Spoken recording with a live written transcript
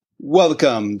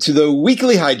Welcome to the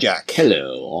Weekly Hijack.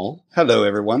 Hello, all. Hello,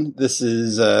 everyone. This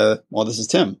is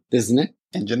Tim. This is Nick.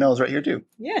 And Janelle's right here, too.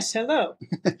 Yes, hello.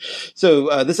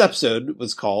 So, this episode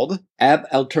was called...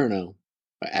 Aeterno.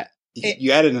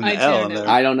 You added an L in there.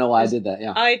 I don't know why I did that,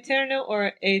 yeah. Aeterno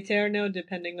or Aeterno,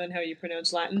 depending on how you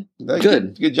pronounce Latin.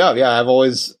 Good job. Yeah,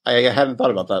 I hadn't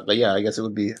thought about that, but yeah, I guess it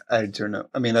would be Aeterno.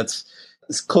 I mean, it's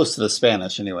close to the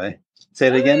Spanish, anyway. Say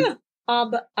it again.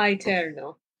 Ab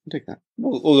Aeterno. I'll take that.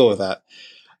 We'll go with that.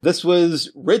 This was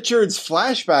Richard's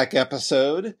flashback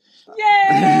episode.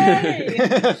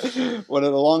 Yay! One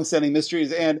of the long-standing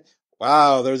mysteries, and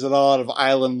wow, there's a lot of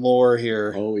island lore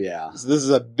here. Oh, yeah. So this is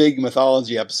a big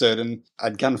mythology episode, and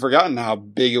I'd kind of forgotten how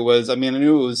big it was. I mean, I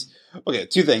knew it was... Okay,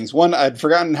 two things. One, I'd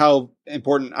forgotten how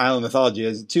important island mythology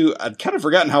is. Two, I'd kind of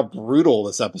forgotten how brutal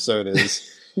this episode is.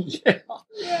 Yeah.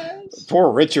 Yes.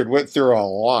 Poor Richard went through a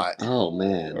lot. Oh,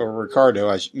 man. Or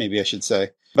Ricardo, maybe I should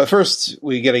say. But first,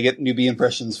 we got to get newbie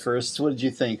impressions first. What did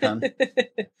you think, hon?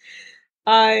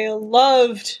 I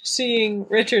loved seeing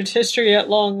Richard's history at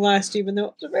long last, even though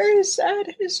it was a very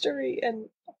sad history. And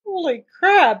holy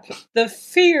crap, the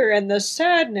fear and the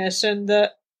sadness and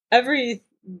every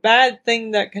bad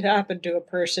thing that could happen to a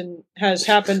person has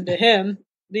happened to him,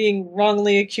 being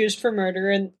wrongly accused for murder.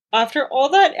 And after all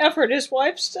that effort, his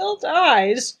wife still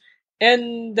dies,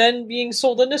 and then being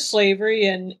sold into slavery.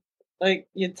 And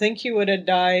you'd think he would have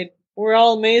died. We're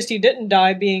all amazed he didn't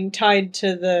die, being tied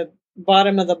to the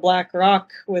bottom of the black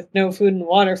rock with no food and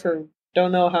water for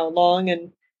don't know how long,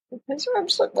 and his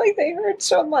arms looked like they hurt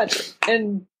so much,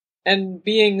 and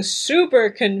being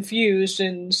super confused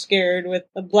and scared with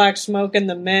the black smoke and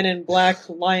the man in black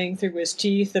lying through his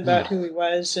teeth about who he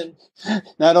was. And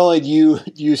not only do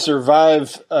you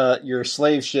survive your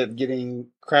slave ship getting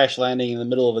crash landing in the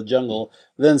middle of a jungle,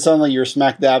 then suddenly you're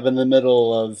smack dab in the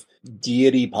middle of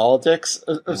deity politics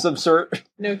of some sort.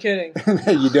 No kidding.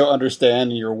 You don't understand,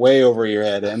 and you're way over your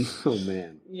head in. Oh,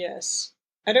 man. Yes.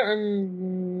 I don't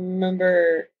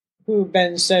remember who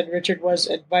Ben said Richard was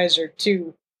advisor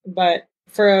to, but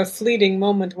for a fleeting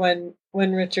moment when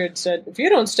Richard said, "If you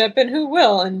don't step in, who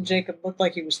will?" and Jacob looked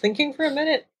like he was thinking for a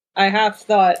minute, I half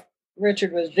thought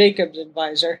Richard was Jacob's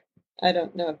advisor. I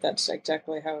don't know if that's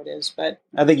exactly how it is, but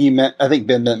I think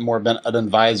Ben meant more an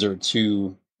advisor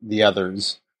to the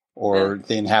others, or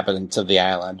the inhabitants of the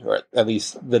island, or at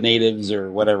least the natives,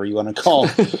 or whatever you want to call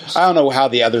them. I don't know how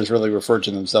the others really refer to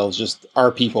themselves, just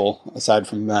our people, aside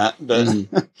from that. But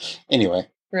anyway.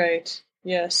 Right,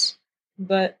 yes.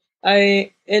 But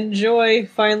I enjoy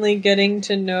finally getting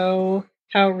to know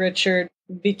how Richard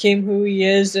became who he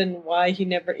is and why he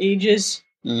never ages.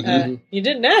 Mm-hmm. You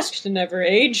didn't ask to never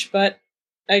age, but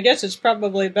I guess it's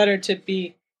probably better to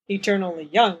be eternally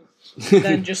young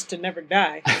than just to never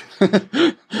die,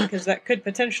 because that could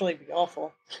potentially be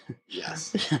awful.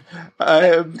 Yes. I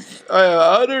am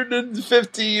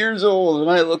 150 years old,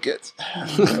 and I look it.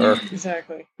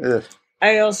 Exactly. Ugh.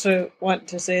 I also want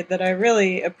to say that I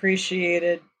really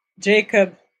appreciated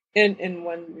Jacob, in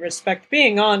one respect,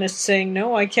 being honest, saying,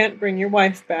 "No, I can't bring your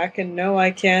wife back, and no,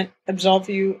 I can't absolve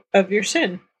you of your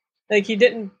sin." Like, he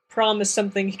didn't promise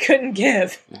something he couldn't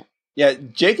give. Yeah,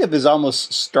 Jacob is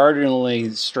almost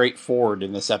startlingly straightforward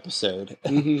in this episode.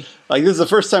 Mm-hmm. Like, this is the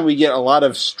first time we get a lot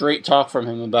of straight talk from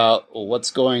him about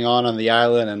what's going on the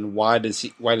island and why does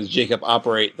Jacob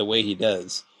operate the way he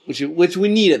does. Which we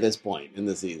need at this point in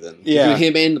the season. Yeah.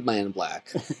 Between him and the Man in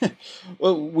Black.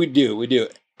 Well, we do.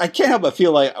 I can't help but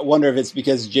I wonder if it's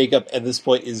because Jacob at this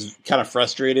point is kind of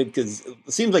frustrated, because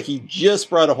it seems like he just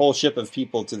brought a whole ship of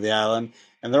people to the island,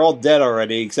 and they're all dead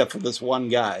already except for this one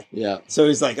guy. Yeah. So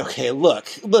he's like, okay,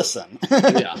 listen.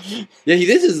 Yeah.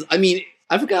 Yeah,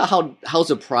 I forgot how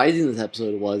surprising this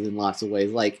episode was in lots of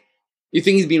ways. Like, you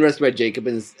think he's being rescued by Jacob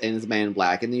and his Man in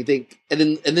Black, and you think, and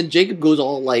then Jacob goes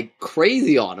all like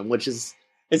crazy on him, which is...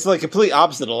 It's like complete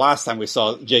opposite of the last time we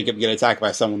saw Jacob get attacked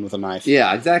by someone with a knife.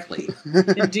 Yeah, exactly.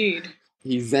 Indeed.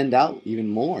 He's zenned out even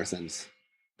more since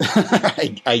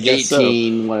I guess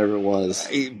 18, whatever it was.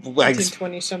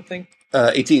 1820-something.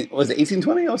 18, was it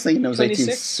 1820? I was thinking it was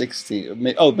 26?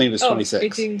 1860. Oh, maybe it was 26.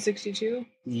 1862?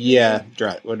 Yeah,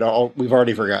 right. We've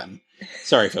already forgotten.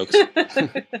 Sorry, folks.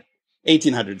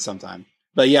 1800 sometime.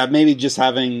 But yeah, maybe just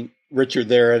having Richard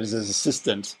there as his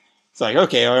assistant, it's like,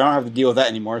 okay, I don't have to deal with that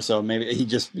anymore, so maybe he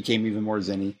just became even more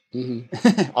zenny.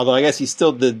 Mm-hmm. Although I guess he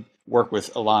still did work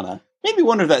with Alana. Maybe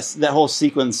wonder if that whole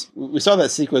sequence, we saw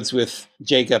that sequence with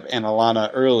Jacob and Alana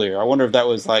earlier. I wonder if that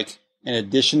was like an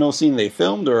additional scene they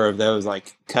filmed, or if that was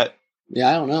like cut. Yeah,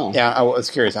 I don't know. Yeah, I was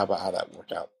curious about how that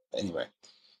worked out. Anyway.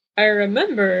 I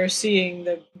remember seeing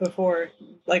before,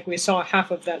 like we saw half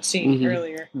of that scene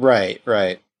earlier. Right.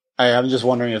 I'm just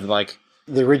wondering if like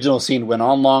the original scene went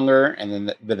on longer, and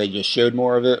then but they just showed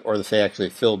more of it, or if they actually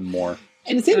filmed more.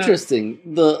 And it's interesting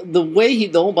the way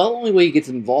the only way he gets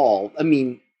involved. I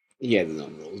mean, he has his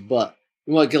own rules, but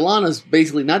Galana's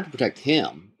basically not to protect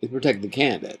him; it's to protect the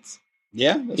candidates.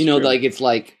 Yeah, that's true. like it's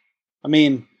like. I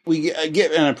mean, we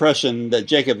get an impression that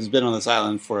Jacob has been on this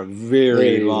island for a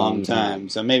very long time,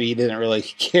 so maybe he didn't really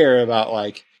care about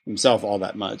like himself all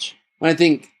that much. And I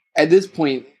think at this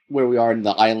point where we are in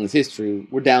the island's history,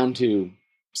 we're down to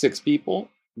 6 people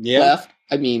left.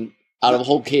 I mean, out of a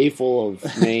whole cave full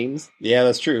of names. Yeah,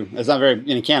 that's true. There's not very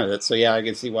many candidates, so yeah, I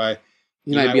can see why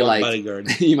you might be like,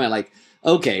 bodyguard. You might like,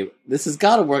 okay, this has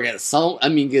got to work at some. I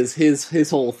mean, because his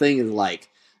whole thing is like,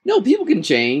 no, people can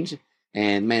change,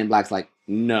 and Man in Black's like,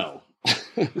 no.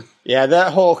 Yeah,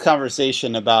 that whole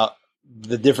conversation about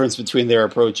the difference between their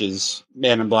approaches,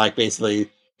 Man in Black basically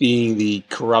being the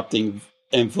corrupting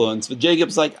influence, but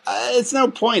Jacob's like, it's no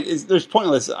point. There's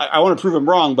pointless. I want to prove him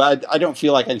wrong, but I don't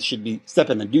feel like I should be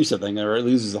stepping and do something, or it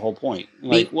loses the whole point.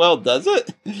 Like, well, does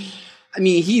it? I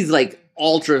mean, he's like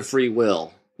ultra free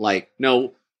will. Like,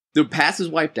 no, the past is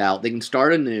wiped out. They can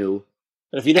start anew,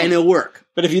 but if you don't, and it'll work.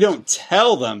 But if you don't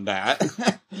tell them that,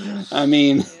 I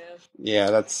mean, yeah,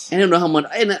 that's. I don't know how much.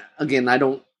 And again, I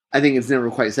think it's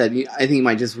never quite said. I think you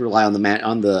might just rely on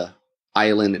the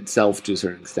island itself to a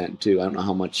certain extent too. I don't know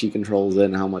how much he controls it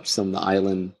and how much some of the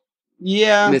island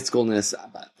mysticalness,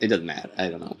 but it doesn't matter. I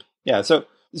don't know. Yeah, so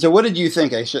what did you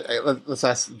think? Let's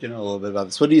ask Jenna a little bit about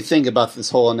this. What do you think about this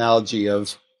whole analogy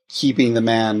of keeping the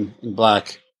Man in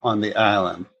Black on the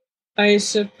island? I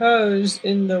suppose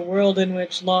in the world in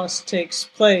which Lost takes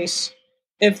place,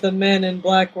 if the Men in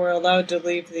Black were allowed to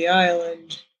leave the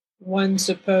island, one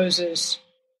supposes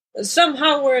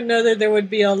somehow or another there would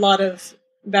be a lot of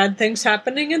bad things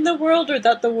happening in the world, or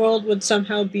that the world would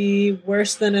somehow be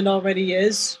worse than it already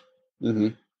is. Mm-hmm.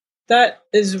 That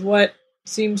is what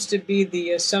seems to be the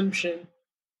assumption.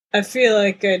 I feel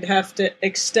like I'd have to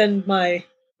extend my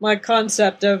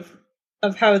concept of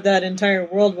how that entire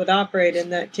world would operate in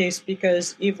that case,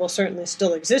 because evil certainly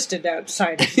still existed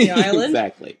outside of the island.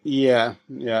 Exactly. Yeah.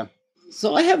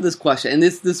 So I have this question, and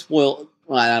this spoil.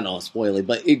 Well, I don't know, spoily,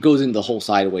 but it goes into the whole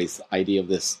sideways idea of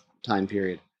this time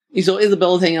period. So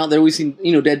Isabella's hanging out there. We've seen,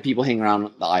 dead people hanging around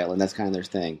the island. That's kind of their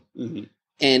thing. Mm-hmm.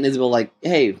 And Isabel like,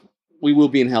 hey, we will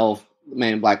be in hell. The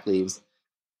Man in Black leaves.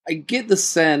 I get the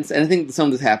sense, and I think some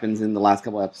of this happens in the last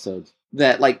couple episodes,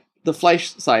 that like the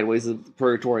flesh sideways, the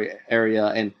purgatory area,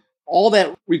 and all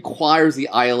that requires the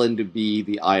island to be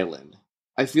the island.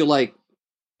 I feel like,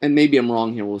 and maybe I'm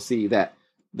wrong here, we'll see, that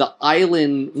the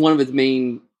island, one of its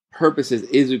main purposes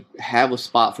is to have a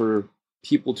spot for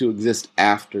people to exist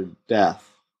after death.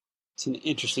 It's an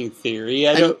interesting theory.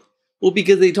 Well,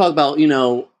 because they talk about,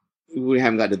 we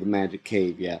haven't got to the magic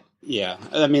cave yet. Yeah,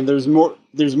 I mean, there's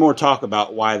more talk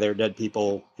about why there are dead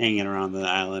people hanging around the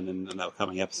island in an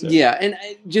upcoming episode. Yeah, and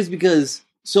just because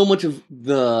so much of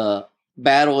the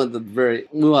battle at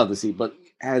we'll have to see, but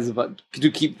has about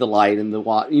to keep the light and the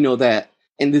water, that,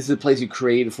 and this is a place you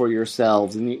created for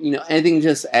yourselves, and I think it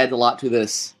just adds a lot to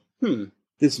this,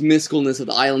 this mysticalness of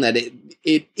the island, that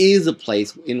it is a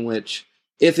place in which,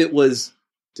 if it was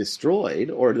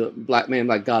destroyed or the Man in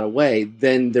Black got away,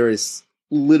 then there is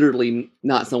literally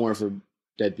not somewhere for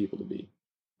dead people to be.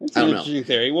 That's an interesting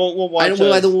theory. We'll watch.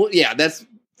 Yeah, that's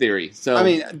theory. So I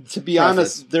mean, to be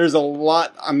honest, there's a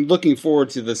lot. I'm looking forward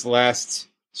to this last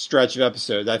stretch of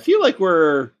episodes. I feel like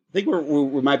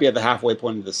we might be at the halfway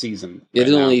point of the season. Yeah,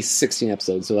 there's only 16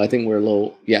 episodes, so I think we're a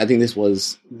little. Yeah, I think this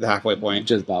was the halfway point.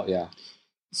 Just about, yeah.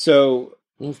 So,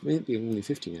 well, maybe only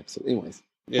 15 episodes. Anyways,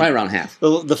 probably around half.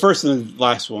 The first and the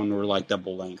last one were like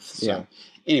double length. So,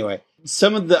 anyway,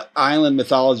 some of the island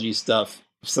mythology stuff,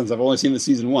 since I've only seen the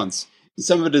season once,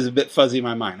 some of it is a bit fuzzy in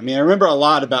my mind. I mean, I remember a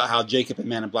lot about how Jacob and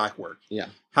Man in Black work. Yeah.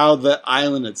 How the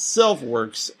island itself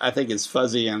works, I think, is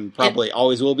fuzzy and probably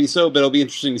always will be so, but it'll be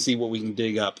interesting to see what we can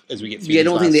dig up as we get through. Yeah, I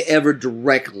don't think they ever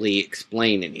directly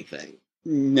explain anything.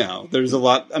 No, there's a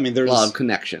lot. I mean, there's a lot of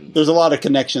connections. There's a lot of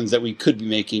connections that we could be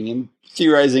making and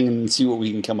theorizing and see what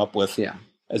we can come up with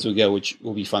as we go, which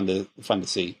will be fun to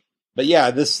see. But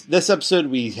yeah, this episode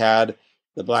we had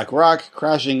the Black Rock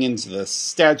crashing into the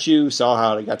statue, saw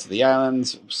how it got to the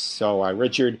islands, saw why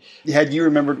Richard. Had you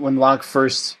remembered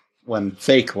when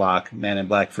fake Locke, Man in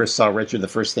Black, first saw Richard, the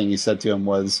first thing he said to him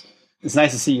was, "It's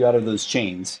nice to see you out of those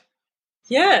chains."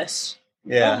 Yes.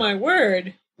 Yeah. Oh my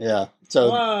word. Yeah.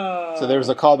 So there was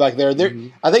a callback there.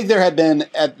 I think there had been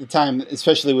at the time,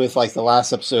 especially with like the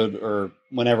last episode or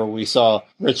whenever we saw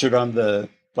Richard on the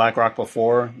Black Rock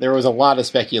before, there was a lot of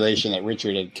speculation that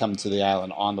Richard had come to the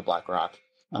island on the Black Rock.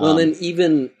 Well, then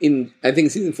even in, I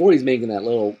think season 4, he's making that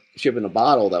little ship in a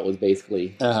bottle that was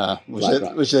basically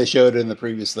which they showed in the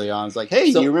previously on. It's like,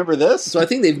 hey, do you remember this? So I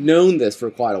think they've known this for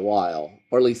quite a while,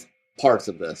 or at least parts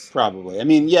of this. Probably. I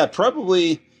mean, yeah,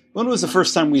 probably. When was the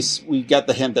first time we got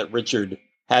the hint that Richard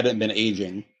hadn't been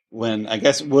aging? When I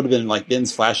guess it would have been like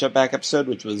Ben's flashback episode,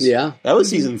 which was that was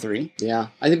season 3. Yeah,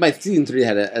 I think by season 3 I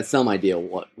had some idea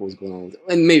what was going on with it,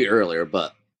 and maybe earlier,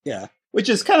 but yeah, which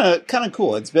is kind of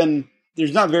cool. It's been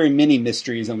there's not very many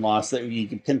mysteries in Lost that you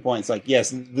can pinpoint. It's like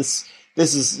yes,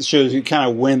 this shows you kind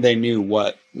of when they knew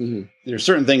what. Mm-hmm. There's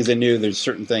certain things they knew. There's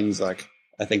certain things like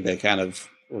I think they kind of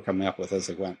were coming up with as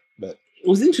they went. But it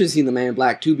was interesting the Man in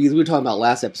Black too because we were talking about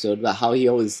last episode about how he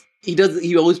always plays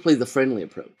the friendly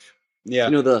approach. Yeah.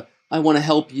 I want to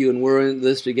help you and we're in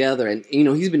this together. And,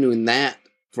 he's been doing that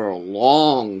for a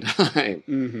long time.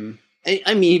 Mm-hmm.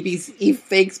 I mean, he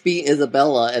fakes beating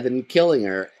Isabella and then killing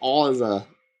her all as a...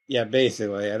 Yeah,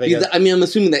 basically. I'm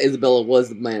assuming that Isabella was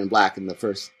the Man in Black in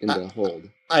the hold.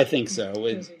 I think so.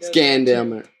 Scanned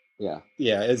him. Yeah,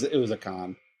 it was a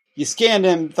con. You scanned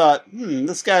him, thought,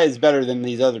 this guy is better than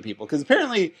these other people. Because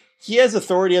apparently he has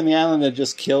authority on the island to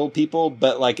just kill people,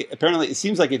 but apparently it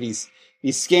seems like if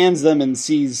he scans them and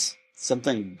sees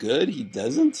something good, he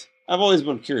doesn't? I've always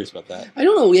been curious about that. I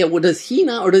don't know. Yeah, well, does he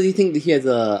not, or does he think that he has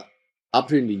a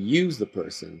opportunity to use the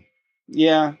person?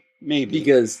 Yeah, maybe.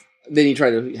 Because then he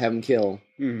tried to have him kill.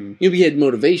 Mm-hmm. He had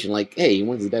motivation, like, hey, he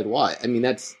wants his dead wife. I mean,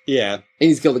 that's... Yeah. And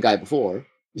he's killed the guy before.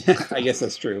 I guess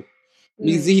that's true.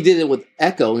 Because he did it with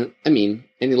Echo, and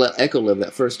he let Echo live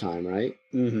that first time, right?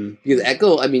 Mm-hmm. Because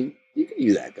Echo, you could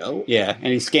use Echo. Yeah,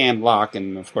 and he scanned Locke,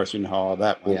 and of course we know how all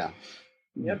that went. Yeah.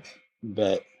 Yep.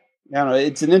 But... I don't know,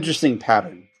 it's an interesting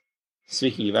pattern.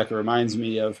 Speaking of Echo, reminds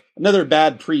me of another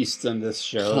bad priest in this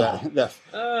show.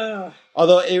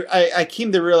 Although I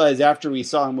came to realize after we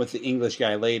saw him with the English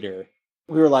guy later,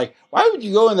 we were like, why would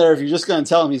you go in there if you're just going to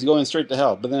tell him he's going straight to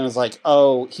hell? But then it was like,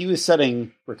 oh, he was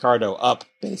setting Ricardo up,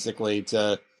 basically,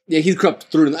 to... Yeah, he's corrupt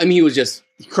through... he was just...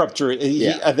 Corrupt through...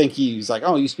 I think he was like,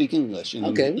 oh, you speak English. And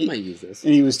we might use this.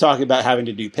 And he was talking about having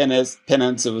to do penance.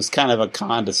 It was kind of a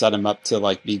con to set him up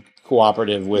to, be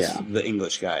cooperative with the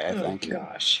English guy, I think. Oh,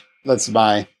 gosh. That's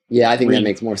my... Yeah, I think that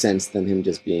makes more sense than him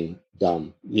just being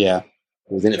dumb. Yeah.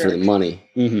 He was in it for the money.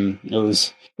 Mm-hmm. It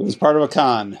was part of a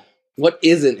con. What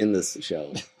isn't in this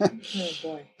show? Oh,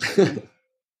 boy.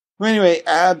 Well, anyway,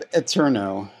 Ab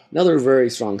Aeterno. Another very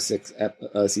strong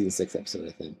season 6 episode,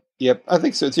 I think. Yep, I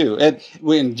think so, too.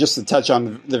 And just to touch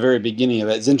on the very beginning of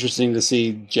it, it's interesting to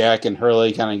see Jack and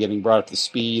Hurley kind of getting brought up to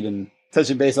speed and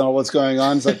touching base on what's going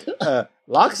on. It's like,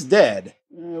 Locke's dead.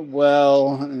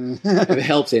 If it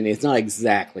helps any, it's not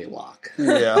exactly Locke.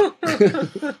 Yeah.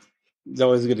 It's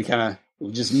always good to kind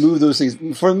of just move those things.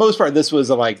 For the most part, this was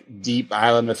a deep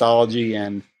island mythology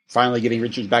and finally getting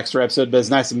Richard's backstory episode, but it's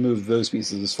nice to move those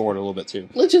pieces forward a little bit too.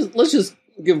 Let's just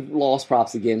give Lost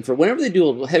props again for whenever they do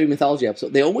a heavy mythology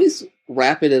episode, they always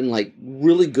wrap it in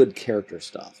really good character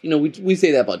stuff. We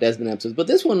say that about Desmond episodes, but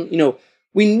this one,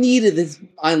 we needed this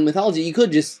island mythology. You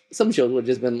could some shows would have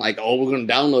just been like, oh, we're going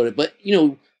to download it. But,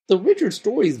 the Richard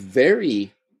story is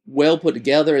very well put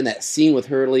together, and that scene with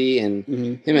Hurley and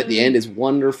him at the end is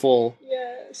wonderful.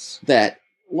 Yes. That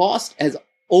Lost has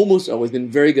almost always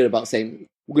been very good about saying,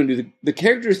 we're going to do the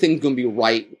character thing's going to be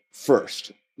right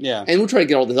first. Yeah. And we'll try to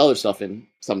get all this other stuff in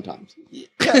sometimes.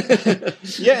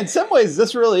 Yeah, in some ways,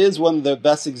 this really is one of the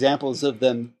best examples of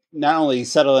them not only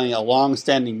settling a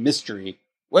long-standing mystery,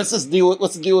 what's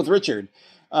the deal with Richard?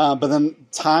 But then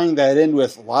tying that in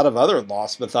with a lot of other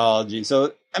Lost mythology.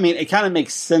 So, it kind of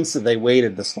makes sense that they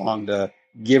waited this long to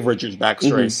give Richard's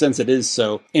backstory, since it is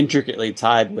so intricately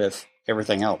tied with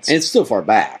everything else. And it's still far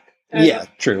back. Yeah,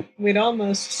 true. We'd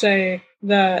almost say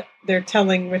that they're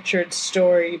telling Richard's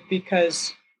story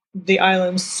because the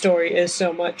island's story is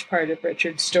so much part of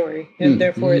Richard's story, and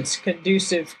therefore it's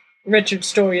conducive. Richard's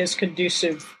story is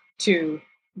conducive to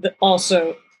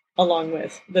also along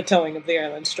with the telling of the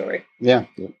island story. Yeah,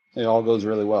 it all goes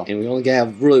really well. And we only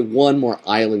have really one more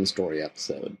island story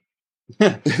episode.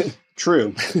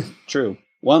 True.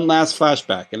 One last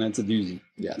flashback, and it's a doozy.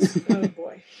 Yes. Oh,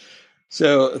 boy.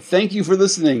 So, thank you for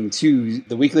listening to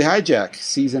The Weekly Hijack.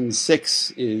 Season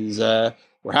 6 is,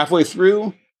 we're halfway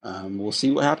through. We'll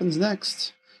see what happens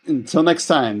next. Until next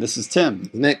time, this is Tim.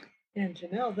 Nick. And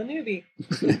Janelle, the newbie.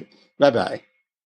 Bye-bye.